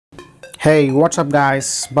Hey, what's up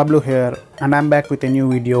guys, Bablu here, and I'm back with a new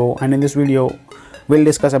video. And in this video we'll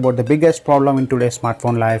discuss about the biggest problem in today's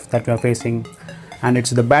smartphone life that we are facing, and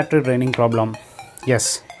it's the battery draining problem.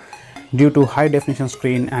 Yes, due to high definition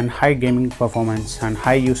screen and high gaming performance and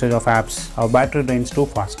high usage of apps, our battery drains too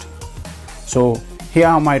fast. So here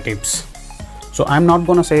are my tips. So I'm not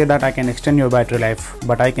gonna say that I can extend your battery life,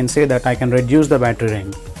 but I can say that I can reduce the battery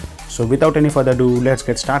drain. So without any further ado, let's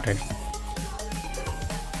get started.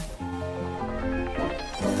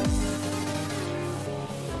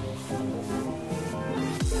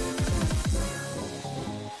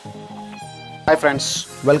 Hi friends,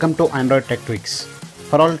 welcome to Android Tech Tweaks.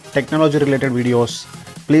 For all technology related videos,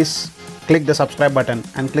 please click the subscribe button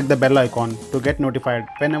and click the bell icon to get notified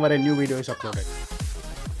whenever a new video is uploaded.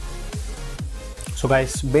 So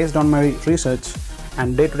guys, based on my research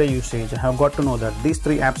and day-to-day usage, I have got to know that these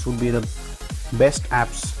three apps would be the best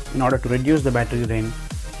apps in order to reduce the battery drain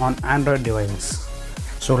on Android devices.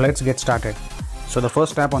 So let's get started. So the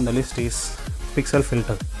first app on the list is Pixel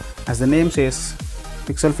Filter. As the name says,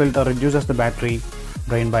 Pixel Filter reduces the battery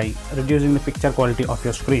drain by reducing the picture quality of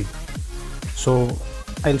your screen. So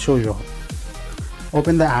I'll show you.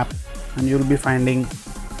 Open the app and you'll be finding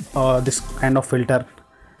this kind of filter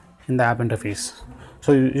in the app interface.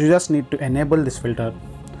 So you just need to enable this filter.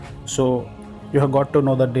 So you have got to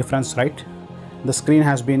know the difference, right? The screen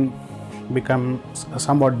has become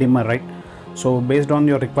somewhat dimmer, right? So based on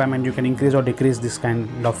your requirement, you can increase or decrease this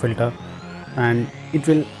kind of filter, and it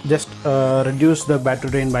will just reduce the battery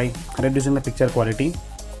drain by reducing the picture quality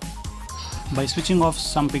by switching off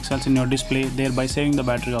some pixels in your display, thereby saving the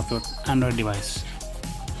battery of your Android device.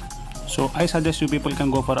 So I suggest you people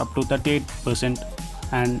can go for up to 38%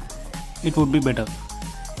 and it would be better.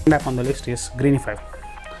 The app on the list is Greenify.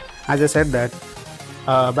 As I said that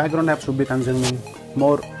background apps should be consuming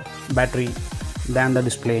more battery than the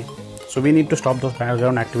display, so we need to stop those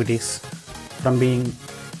background activities from being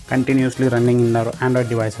continuously running in our Android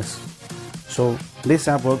devices. So this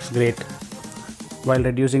app works great while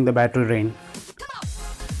reducing the battery drain.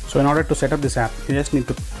 So in order to set up this app, you just need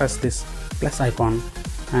to press this plus icon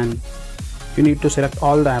and you need to select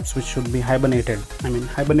all the apps which should be hibernated. I mean,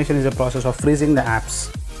 hibernation is a process of freezing the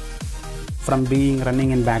apps from being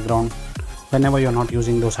running in background whenever you're not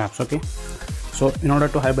using those apps. Okay, so in order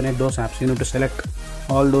to hibernate those apps, you need to select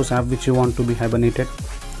all those apps which you want to be hibernated.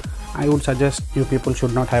 I would suggest you people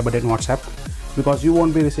should not hibernate WhatsApp, because you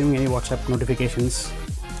won't be receiving any WhatsApp notifications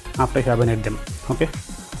after you hibernate them. Okay,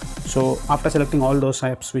 so after selecting all those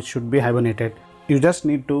apps which should be hibernated, you just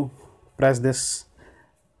need to press this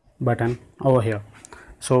button over here.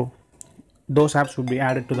 So those apps would be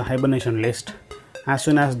added to the hibernation list. As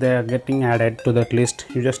soon as they are getting added to that list,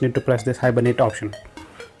 you just need to press this hibernate option.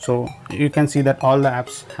 So you can see that all the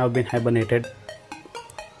apps have been hibernated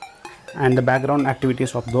and the background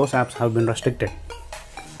activities of those apps have been restricted.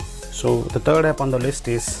 So the third app on the list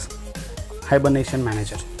is Hibernation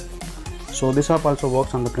Manager. So this app also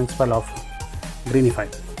works on the principle of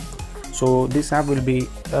Greenify. So this app will be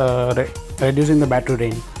reducing the battery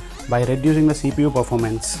drain by reducing the CPU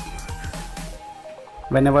performance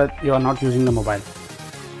whenever you are not using the mobile.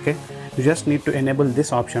 Okay, you just need to enable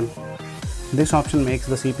this option. This option makes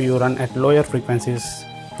the CPU run at lower frequencies,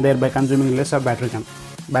 thereby consuming lesser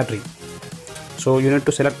battery. So you need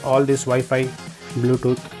to select all this Wi-Fi,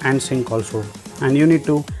 Bluetooth and sync also, and you need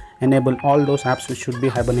to enable all those apps which should be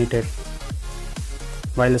hibernated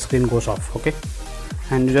while the screen goes off. Okay,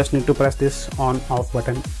 and you just need to press this on off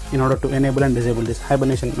button in order to enable and disable this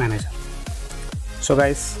hibernation manager. So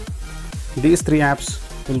guys, these three apps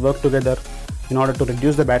will work together in order to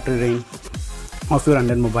reduce the battery drain of your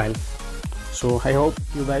Android mobile. So I hope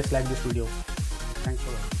you guys like this video.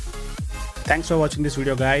 Thanks for watching this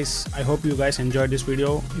video guys. I hope you guys enjoyed this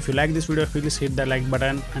video. If you like this video, please hit the like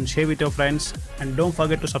button and share with your friends, and don't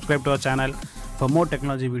forget to subscribe to our channel for more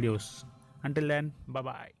technology videos. Until then, bye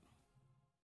bye.